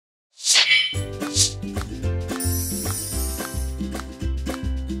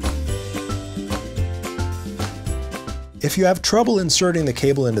If you have trouble inserting the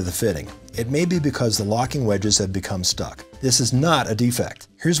cable into the fitting, it may be because the locking wedges have become stuck. This is not a defect.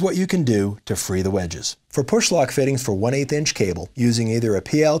 Here's what you can do to free the wedges. For push-lock fittings for 1/8 inch cable, using either a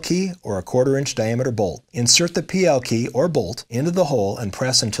PL key or a 1/4 inch diameter bolt, insert the PL key or bolt into the hole and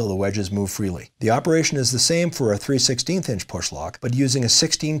press until the wedges move freely. The operation is the same for a 3/16 inch push-lock, but using a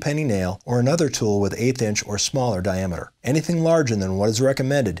 16-penny nail or another tool with 1/8 inch or smaller diameter. Anything larger than what is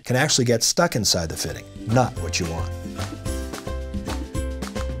recommended can actually get stuck inside the fitting, not what you want.